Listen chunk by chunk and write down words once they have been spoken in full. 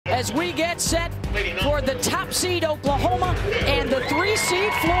as we get set for the top seed Oklahoma and the 3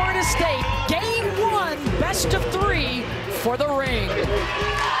 seed Florida State. Game 1, best of 3 for the ring.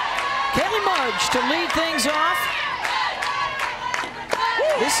 Kaylee Mudge to lead things off.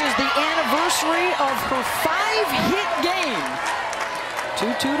 This is the anniversary of her 5-hit game.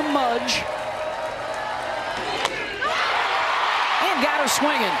 2-2 to Mudge. And got her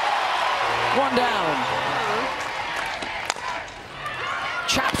swinging. 1 down.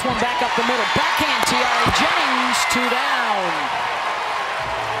 Chops one back up the middle. Backhand Tiare Jennings, 2 down.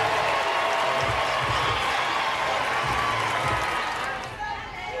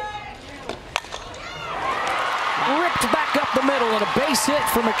 Ripped back up the middle and a base hit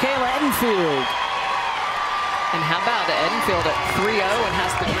for Michaela Edenfield. And how about Edenfield at 3-0 and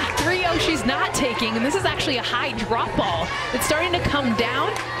has the 3-0 she's not taking, and this is actually a high drop ball. It's starting to come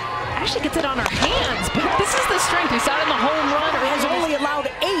down. Actually gets it on her hands, but this is the strength. We saw it in the home run. Has only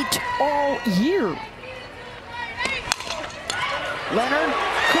allowed 8 all year. Leonard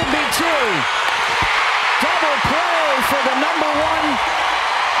could be 2. Double play for the #1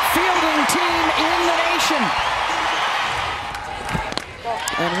 fielding team in the nation.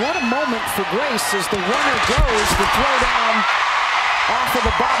 And what a moment for Grace as the runner goes. The throw down off of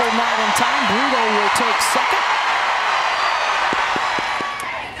the bobble, not in time. Brito will take second.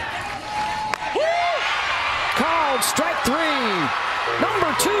 Called strike 3.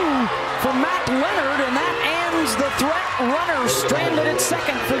 #2 for Matt Leonard, and that ends the threat. Runner stranded at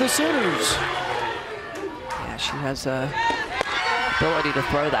second for the Sooners. Yeah, she has a ability to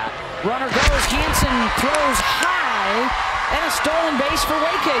throw that. Runner goes, Hansen throws high, and a stolen base for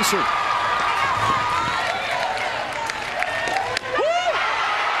Waycaser.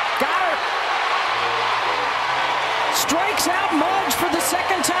 Got her. Strikes out Mudge for the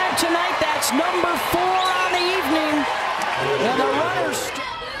 2nd time tonight. That's #4 on the evening. And the runners.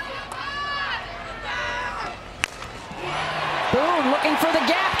 Boone looking for the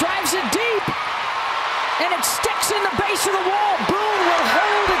gap, drives it deep. And it sticks in the base of the wall. Boone will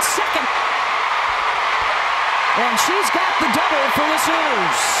hold at second. And she's got the double for the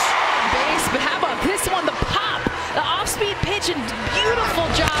Sooners. Base, but how about this one? The pop, the off-speed pitch, and beautiful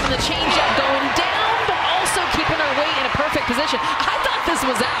job on the changeup going down, but also keeping her weight in a perfect position. I thought this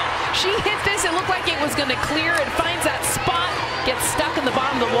was out. She hit this, it looked like it was going to clear. It finds that spot, gets stuck in the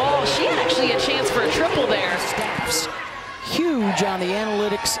bottom of the wall. She had actually a chance for a triple there. Staffs huge on the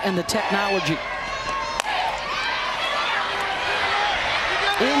analytics and the technology.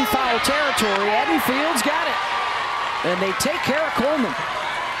 In foul territory, Edenfield's got it. And they take care of Coleman.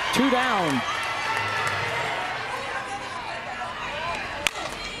 2 down.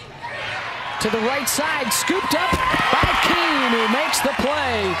 To the right side, scooped up by Keene, who makes the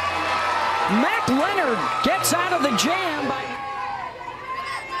play. Matt Leonard gets out of the jam by...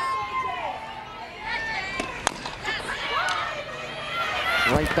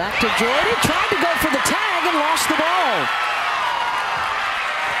 Right back to Jordy, tried to go for the tag and lost the ball.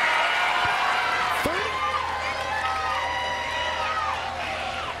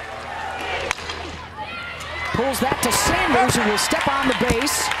 Pulls that to Sanders, who will step on the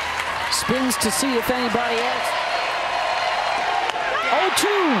base. Spins to see if anybody else. 0-2,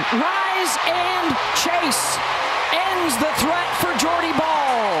 rise and chase. Ends the threat for Jordy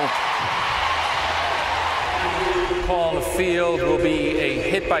Bahl. The call on the field will be a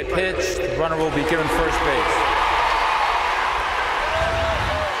hit by pitch. The runner will be given first base.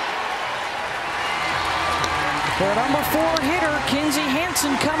 Their #4 hitter, Kinsey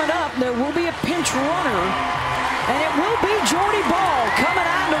Hansen, coming up. There will be a pinch runner, and it will be Jordy Bahl coming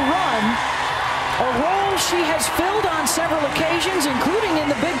on to run. A role she has filled on several occasions, including in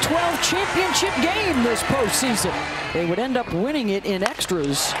the Big 12 championship game this postseason. They would end up winning it in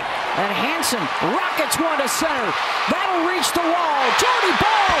extras. And Hansen rockets one to center. That'll reach the wall. Jordy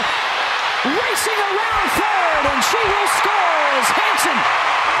Bahl racing around third, and she will score as Hansen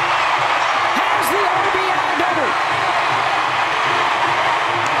has the RBI double.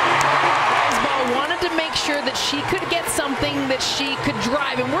 Bahl wanted to make sure that she could get something that she could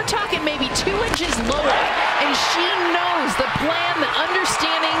drive, and we're talking maybe 2 inches lower, and she knows the plan, the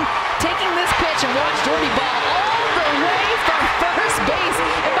understanding, taking this pitch, and watch Jordy Bahl all the way from first base.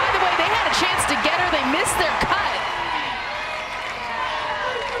 And by the way, they had a chance to get her. They missed their cut.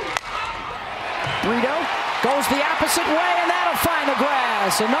 Brito goes the opposite way, and that'll find the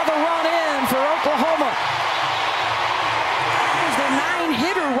grass. Another run in for Oklahoma. There's the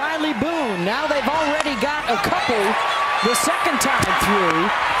 9-hitter Riley Boone. Now they've already got a couple the 2nd time through.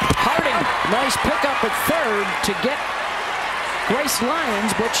 Harding, nice pickup at third to get Grace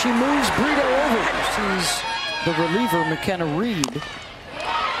Lyons, but she moves Brito over. Sees the reliever, McKenna Reed.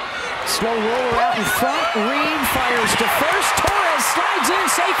 slow roller out in front. Reed fires to first. Torres slides in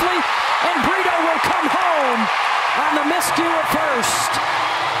safely, and Brito will come home on the miscue at first.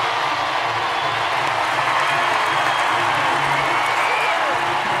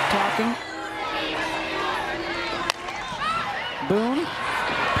 Talking. Boone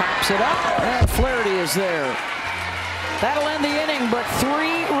pops it up, and Flaherty is there. That'll end the inning, but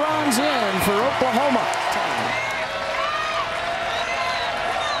 3 runs in for Oklahoma.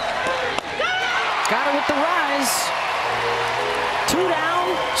 Got it with the rise. 2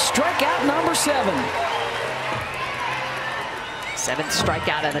 down, strikeout number 7. 7th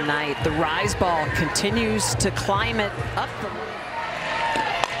strikeout of the night. The rise ball continues to climb it up.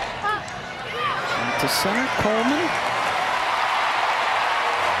 To center, Coleman.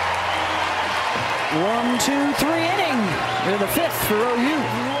 1, 2, 3 inning. They're the 5th for OU.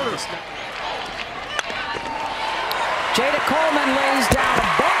 Jada Coleman lays down a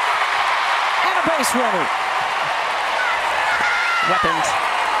bunt and a base runner. Weapons.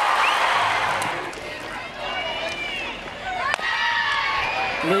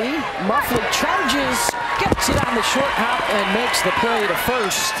 Lee, Muffley charges, gets it on the short hop, and makes the play to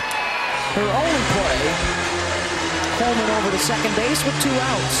first. Her only play. Coleman over to second base with 2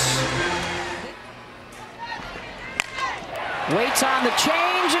 outs. Waits on the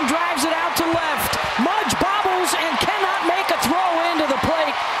change and drives it out to left. Mudge bobbles and cannot make a throw into the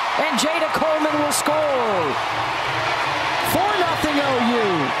plate, and Jada Coleman will score. 4-0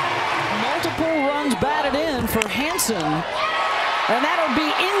 OU. Multiple runs batted in for Hansen, and that'll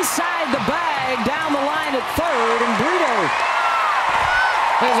be inside the bag down the line at third, and Brito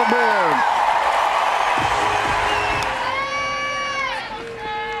is aboard.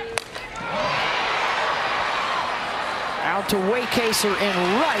 Out to Waycaser in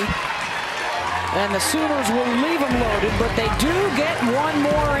right, and the Sooners will leave them loaded, but they do get 1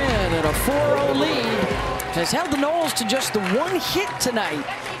 more in, and a 4-0 lead has held the Noles to just the 1 hit tonight.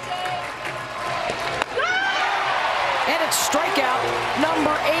 And it's strikeout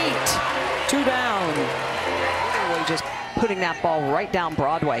number 8, 2 down. Just putting that ball right down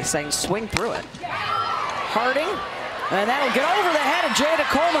Broadway, saying swing through it. Harding, and that'll get over the head of Jada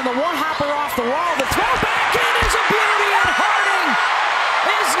Coleman. The one-hopper off the wall. The throw back in is a beauty, and Harding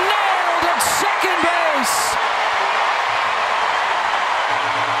is nailed at second base.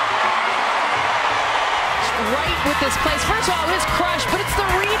 Right with this place. First of all, it was crushed, but it's the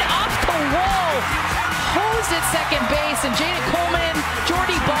read off the wall. Hosed at second base, and Jada Coleman,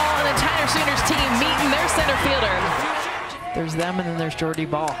 Jordy Bahl, and the Tyler Sooners team meeting their center fielder. There's them, and then there's Jordy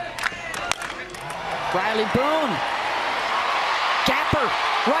Bahl. Riley Boone. Gapper,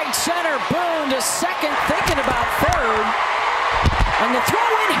 right center. Boone to second, thinking about third. And the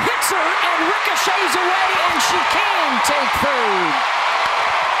throw-in hits her and ricochets away, and she can take third.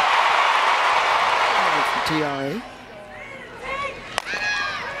 TRA.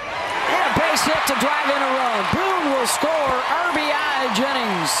 And a base hit to drive in a run. Boone will score. RBI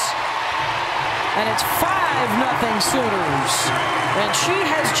Jennings. And it's 5-0 Sooners. And she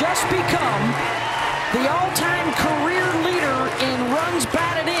has just become the all-time career leader in runs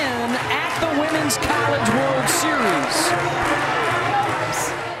batted in at the Women's College World Series.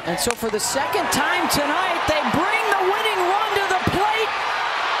 And so for the second time tonight, they bring the winning run to the plate.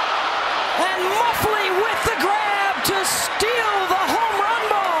 And Muffley with the grab to steal the home run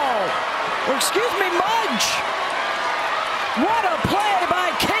ball. Or excuse me, Mudge. What a play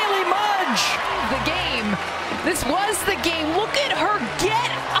by Kaylee Mudge. The game. This was the game. Look at her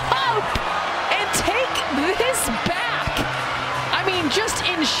get up and take this back. I mean, just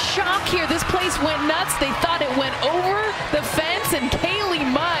in shock here. This place went nuts. They thought it went over the fence, and Kaylee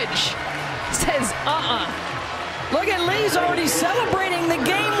Mudge says, Look at Lee's already celebrating the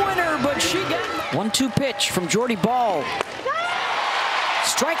game winner, but she got 1-2 pitch from Jordy Bahl.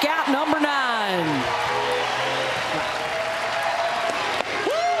 Strikeout number 9.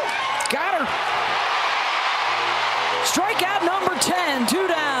 Got her. Strikeout number 10, 2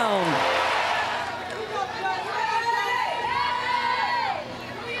 down.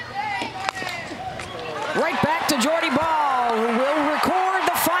 Right back to Jordy Bahl, who will record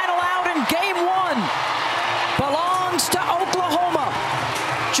the final out in game 1. Belongs to Oklahoma.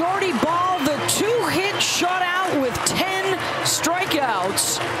 Jordy Bahl, the 2-hit shutout with 10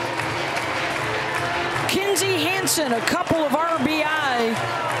 strikeouts. Kinsey Hansen, a couple of RBI.